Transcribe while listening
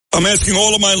I'm asking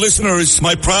all of my listeners,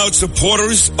 my proud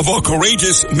supporters of our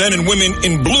courageous men and women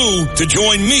in blue, to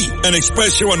join me and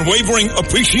express your unwavering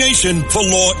appreciation for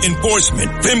law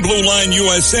enforcement. Thin Blue Line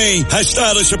USA has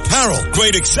stylish apparel,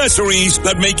 great accessories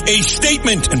that make a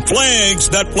statement, and flags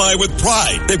that fly with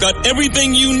pride. They've got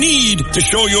everything you need to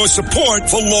show your support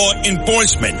for law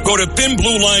enforcement. Go to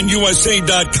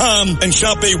thinbluelineusa.com and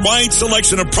shop a wide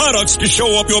selection of products to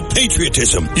show up your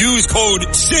patriotism. Use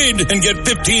code SID and get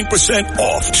 15%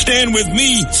 off. Stand with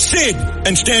me, Sid,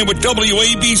 and stand with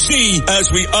WABC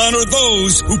as we honor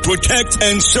those who protect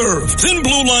and serve.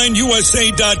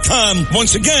 ThinBlueLineUSA.com.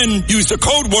 Once again, use the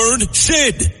code word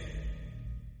SID.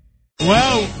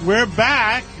 Well, we're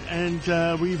back, and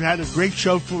we've had a great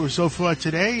show so far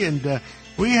today, and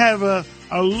we have a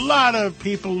lot of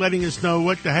people letting us know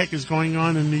what the heck is going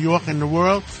on in New York and the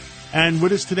world. And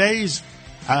with us today is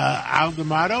Al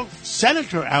D'Amato,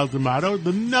 Senator Al D'Amato,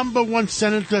 the number one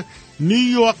senator New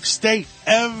York State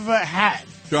ever had.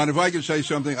 John, if I could say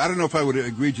something, I don't know if I would have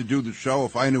agreed to do the show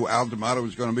if I knew Al D'Amato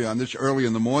was going to be on this early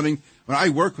in the morning. When I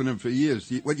worked with him for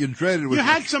years, what you dreaded was... You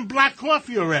had some black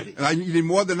coffee already. And I needed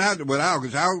more than that with Al,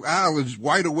 because Al is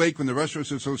wide awake when the rest of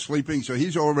us are still sleeping, so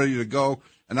he's all ready to go,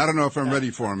 and I don't know if I'm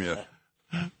ready for him yet.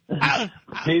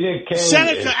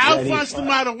 Senator Alphonse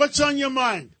D'Amato, what's on your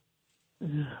mind?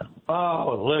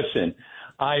 Oh, listen,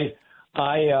 I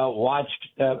watched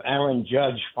Aaron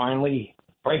Judge finally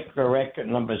break the record,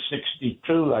 number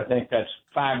 62. I think that's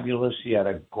fabulous. He had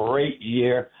a great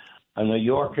year, and the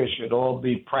Yorkers should all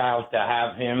be proud to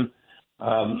have him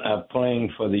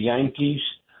playing for the Yankees.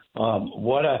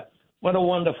 What a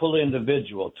wonderful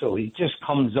individual, too. He just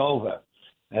comes over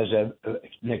as an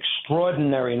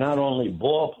extraordinary, not only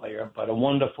ball player, but a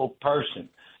wonderful person.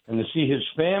 And to see his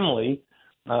family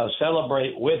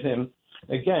celebrate with him,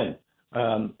 again,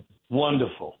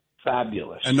 wandful,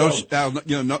 fabulous. And no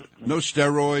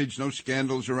steroids, no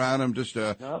scandals around him. Just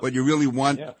what you really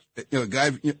want, a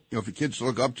guy for kids to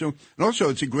look up to. And also,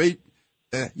 it's a great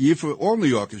year for all New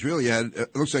Yorkers. Really,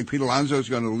 it looks like Pete Alonso is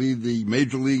going to lead the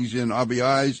major leagues in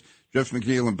RBIs. Jeff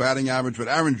McNeil in batting average, but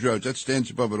Aaron Judge, that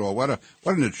stands above it all. What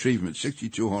an achievement!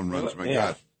 62 home runs, my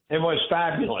God! It was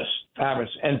fabulous,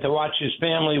 and to watch his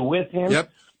family with him. Yep.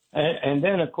 And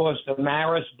then, of course, the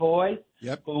Maris boy,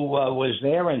 who was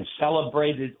there and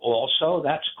celebrated also.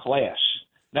 That's class.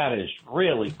 That is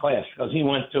really class, because he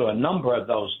went to a number of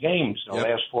those games, the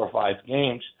last 4 or 5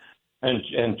 games,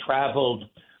 and traveled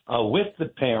with the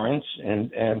parents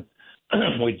and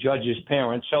with Judge's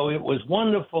parents. So it was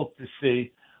wonderful to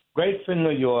see. Great for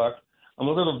New York. I'm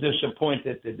a little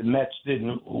disappointed that the Mets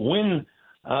didn't win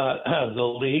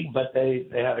the league, but they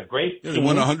had a great team. They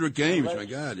won 100 games. My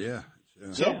God, yeah.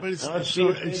 But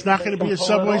it's not going to be a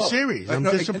Subway Series. I'm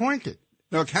disappointed.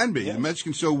 No, it can be. The Mets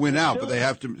can still win out, but they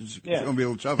have to. It's going to be a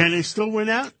little tougher. Can they still win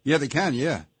out? Yeah, they can.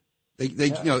 Yeah,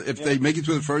 if they make it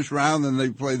through the first round, then they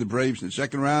play the Braves in the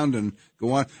second round and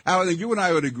go on. Al, I think you and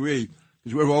I would agree,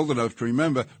 because we're old enough to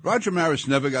remember, Roger Maris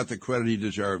never got the credit he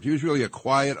deserved. He was really a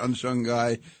quiet, unsung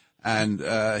guy, and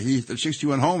he hit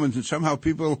 61 homers, and somehow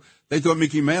they thought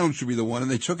Mickey Mantle should be the one, and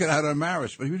they took it out of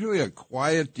Maris. But he was really a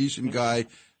quiet, decent guy,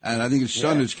 and I think his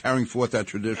son is carrying forth that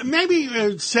tradition.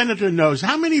 Maybe Senator knows.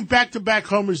 How many back-to-back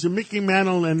homers do Mickey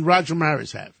Mantle and Roger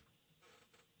Maris have?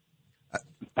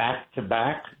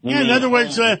 Back-to-back? Yeah, in other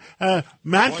words,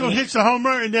 Mantle hits a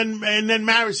homer, and then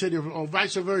Maris hit it, or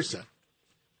vice versa.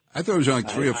 I thought it was only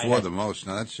 3 or 4 the most.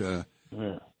 Now that's yeah.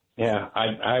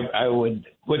 I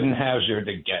wouldn't hazard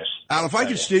a guess. Al, if I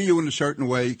could steer you in a certain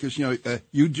way, because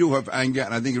you do have anger,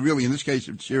 and I think really in this case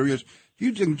it's serious.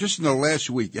 You did, just in the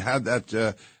last week, you had that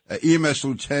EMS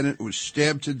lieutenant who was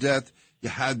stabbed to death. You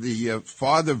had the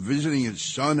father visiting his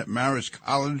son at Marist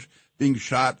College being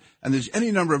shot, and there's any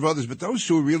number of others, but those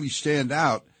two really stand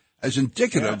out as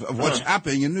indicative of what's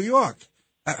happening in New York.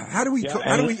 How do we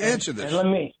answer this?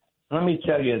 And let me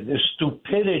tell you, the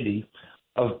stupidity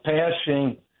of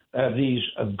passing these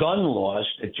gun laws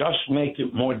that just make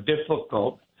it more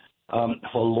difficult for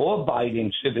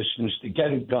law-abiding citizens to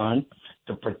get a gun,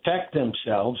 to protect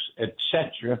themselves,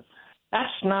 etc.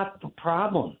 That's not the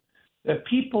problem. The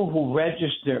people who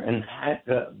register and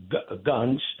have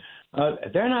guns,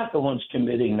 they're not the ones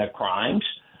committing the crimes.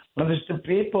 It's the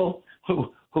people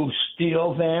who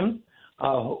steal them,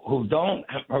 who don't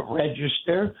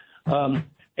register.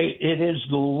 It is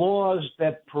the laws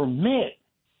that permit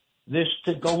this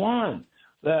to go on.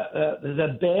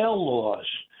 The bail laws,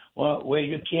 where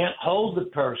you can't hold the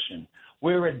person.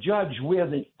 We're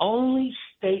the only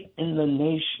state in the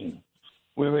nation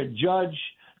where a judge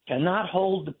cannot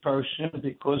hold the person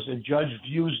because the judge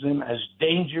views them as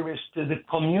dangerous to the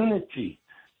community.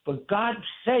 For God's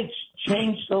sakes,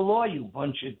 change the law, you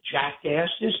bunch of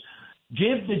jackasses.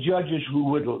 Give the judges who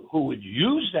would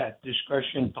use that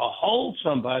discretion to hold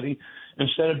somebody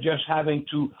instead of just having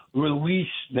to release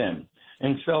them.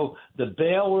 And so the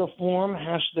bail reform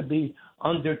has to be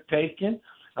undertaken.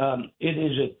 It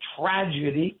is a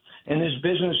tragedy. And this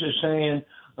business is saying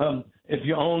if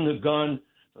you own the gun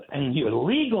and you're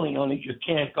legally on it, you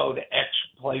can't go to X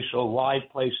place or Y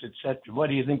place, etc. What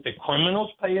do you think? The criminals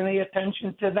pay any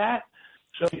attention to that?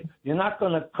 So you're not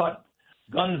going to cut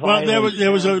gun violence. Well,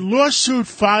 there was a lawsuit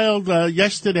filed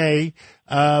yesterday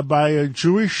by a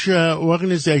Jewish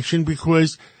organization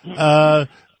because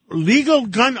legal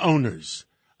gun owners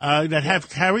that have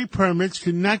carry permits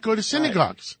cannot go to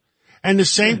synagogues. And the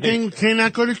same thing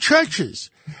cannot go to churches.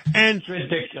 And it's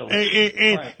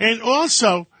ridiculous. And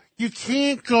also, you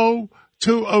can't go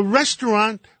to a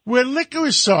restaurant where liquor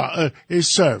is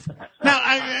served. Now,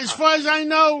 as far as I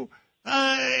know,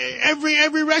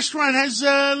 every restaurant has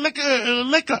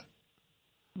liquor.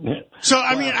 So,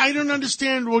 I mean, I don't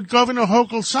understand what Governor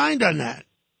Hochul signed on that.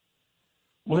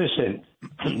 Listen,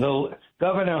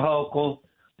 Governor Hochul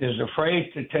is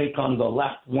afraid to take on the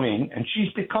left wing, and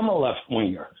she's become a left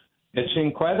winger. It's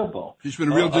incredible. She's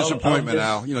been a real disappointment,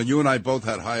 Al. You know, you and I both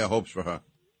had higher hopes for her.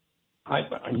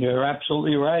 You're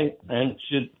absolutely right, and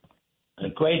she's a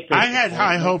great. I had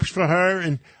high hopes for her,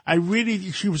 and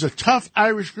she was a tough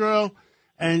Irish girl,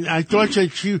 and I thought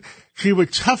that she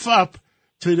would tough up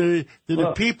to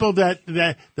the people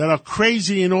that are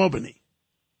crazy in Albany.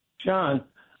 John,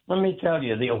 let me tell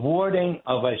you, the awarding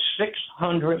of a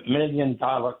 $600 million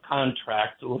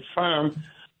contract to a firm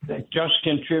that just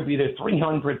contributed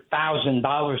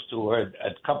 $300,000 to her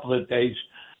a couple of days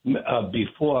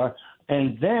before,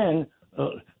 and then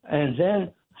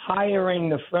hiring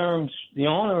the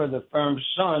owner of the firm's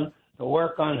son to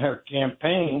work on her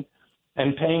campaign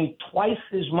and paying twice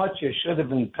as much as should have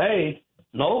been paid.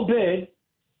 No bid.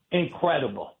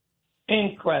 Incredible.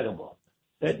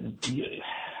 It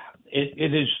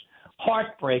is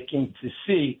heartbreaking to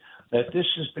see that this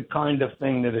is the kind of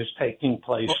thing that is taking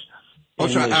place.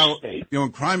 Also, Al,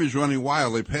 when crime is running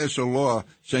wild, they pass a law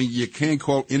saying you can't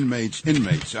call inmates.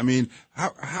 I mean,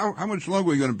 how much longer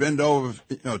are we going to bend over,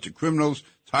 to criminals,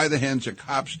 tie the hands of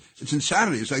cops? It's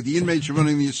insanity. It's like the inmates are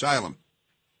running the asylum.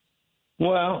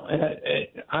 Well,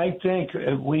 I think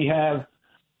we have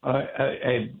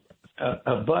a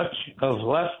bunch of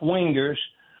left-wingers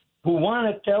who want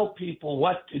to tell people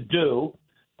what to do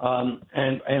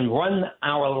and run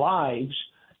our lives.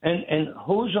 And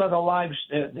whose are the lives?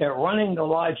 They're running the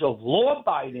lives of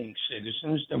law-abiding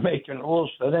citizens. They're making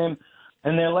rules for them,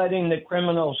 and they're letting the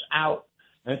criminals out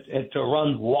to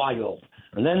run wild.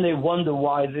 And then they wonder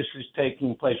why this is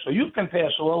taking place. So you can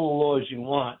pass all the laws you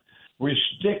want,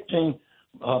 restricting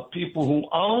people who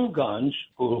own guns,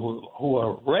 who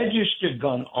are registered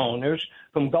gun owners,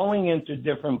 from going into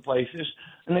different places,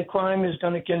 and the crime is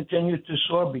going to continue to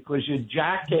soar because your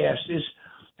jackasses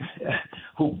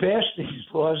who pass these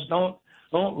laws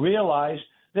don't realize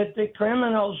that the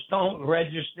criminals don't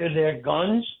register their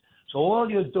guns. So all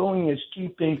you're doing is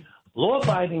keeping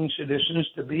law-abiding citizens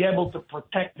to be able to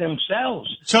protect themselves.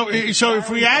 So if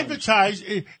we advertise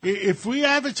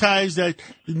that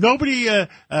nobody,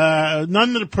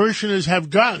 none of the parishioners have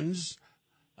guns,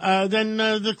 then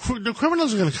the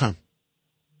criminals are going to come.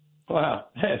 Well,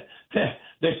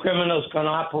 the criminals can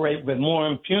operate with more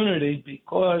impunity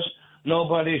because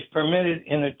nobody's permitted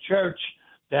in a church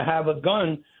to have a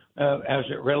gun as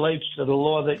it relates to the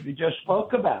law that you just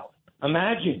spoke about.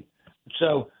 Imagine.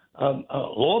 So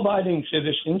law-abiding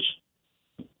citizens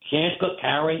can't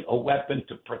carry a weapon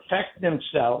to protect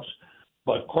themselves,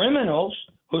 but criminals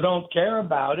who don't care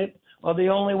about it are the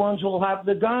only ones who will have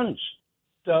the guns.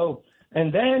 So,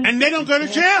 and they don't go to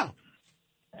jail.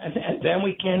 And then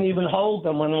we can't even hold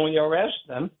them when we arrest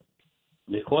them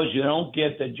because you don't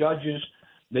get the judges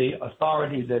the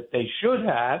authority that they should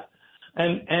have,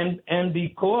 and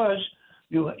because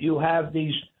you have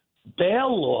these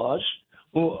bail laws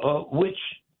which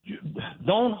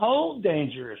don't hold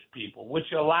dangerous people,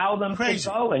 which allow them to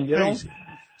go, and you don't.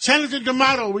 Senator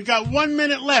D'Amato, we got 1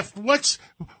 minute left. What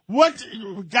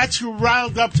got you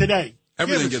riled up today?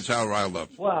 Everything gets Al riled up.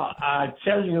 Well, I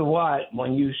tell you what,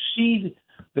 when you see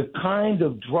the kind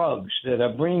of drugs that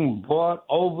are being brought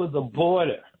over the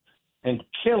border and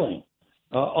killing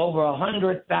over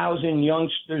 100,000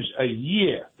 youngsters a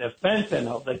year, the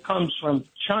fentanyl that comes from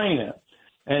China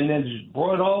and is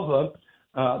brought over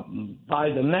by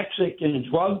the Mexican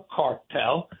drug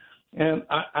cartel, and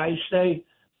I say,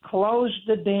 close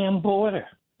the damn border.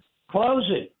 Close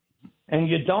it. And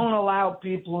you don't allow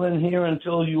people in here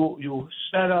until you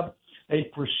set up a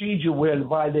procedure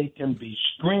whereby they can be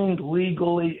screened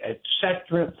legally,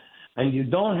 etc., and you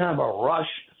don't have a rush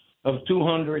of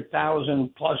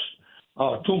 200,000 plus,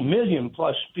 2 million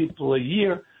plus people a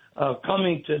year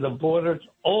coming to the borders,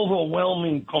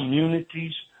 overwhelming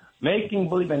communities, making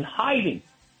believe and hiding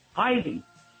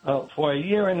for a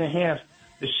year and a half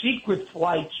the secret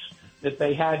flights that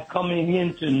they had coming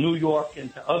into New York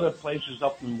and to other places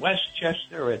up in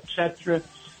Westchester, etc.,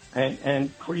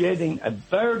 and creating a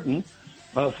burden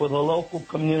for the local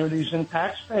communities and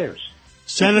taxpayers.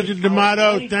 Senator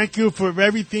D'Amato, thank you for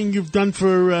everything you've done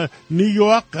for New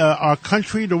York, our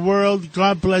country, the world.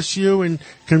 God bless you, and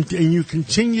you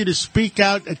continue to speak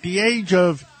out at the age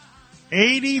of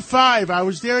 85. I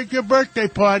was there at your birthday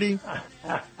party.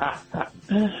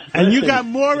 And you got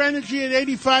more energy at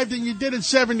 85 than you did at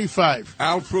 75.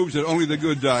 Al proves that only the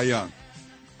good die young.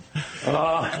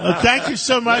 Thank you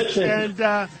so much, and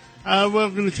we're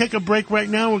going to take a break right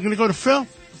now. We're going to go to Phil.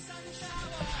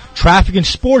 Traffic and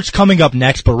sports coming up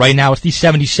next, but right now it's the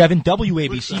 77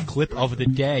 WABC clip of the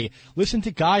day. Listen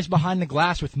to Guys Behind the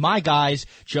Glass with my guys,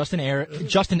 Justin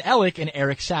Ellick and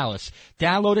Eric Salas.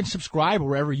 Download and subscribe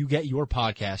wherever you get your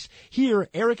podcasts. Here,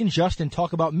 Eric and Justin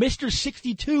talk about Mr.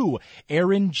 62,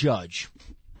 Aaron Judge.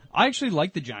 I actually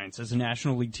like the Giants as a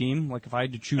National League team. Like, if I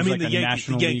had to choose the a Yankees,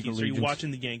 National the League Yankees. allegiance. Are you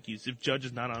watching the Yankees if Judge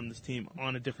is not on this team,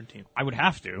 on a different team? I would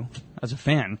have to, as a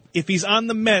fan. If he's on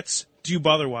the Mets, do you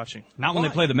bother watching? Not when they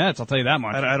play the Mets, I'll tell you that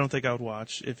much. I don't think I would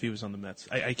watch if he was on the Mets.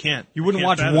 I can't. You wouldn't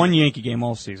watch one Yankee game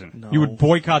all season. No. You would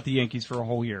boycott the Yankees for a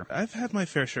whole year. I've had my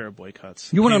fair share of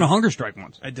boycotts. You went on a hunger strike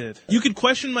once. I did. You could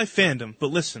question my fandom, but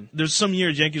listen, there's some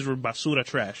years Yankees were basura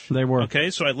trash. They were. Okay,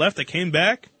 so I left, I came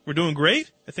back, we're doing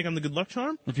great. I think I'm the good luck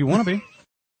charm. If you want to be.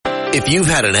 If you've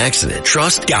had an accident,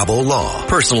 trust Gabo Law,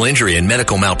 personal injury and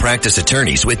medical malpractice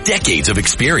attorneys with decades of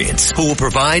experience who will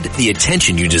provide the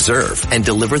attention you deserve and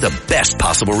deliver the best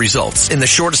possible results in the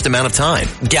shortest amount of time.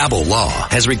 Gabo Law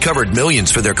has recovered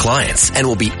millions for their clients and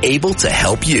will be able to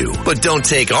help you. But don't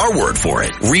take our word for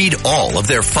it. Read all of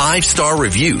their 5-star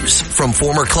reviews from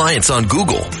former clients on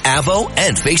Google, Avo,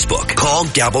 and Facebook. Call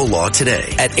Gabo Law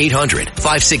today at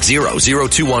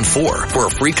 800-560-0214 for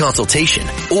a free consultation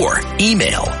or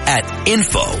email at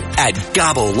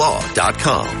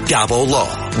info@gabolaw.com. Gabo Law,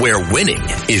 where winning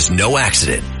is no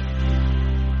accident.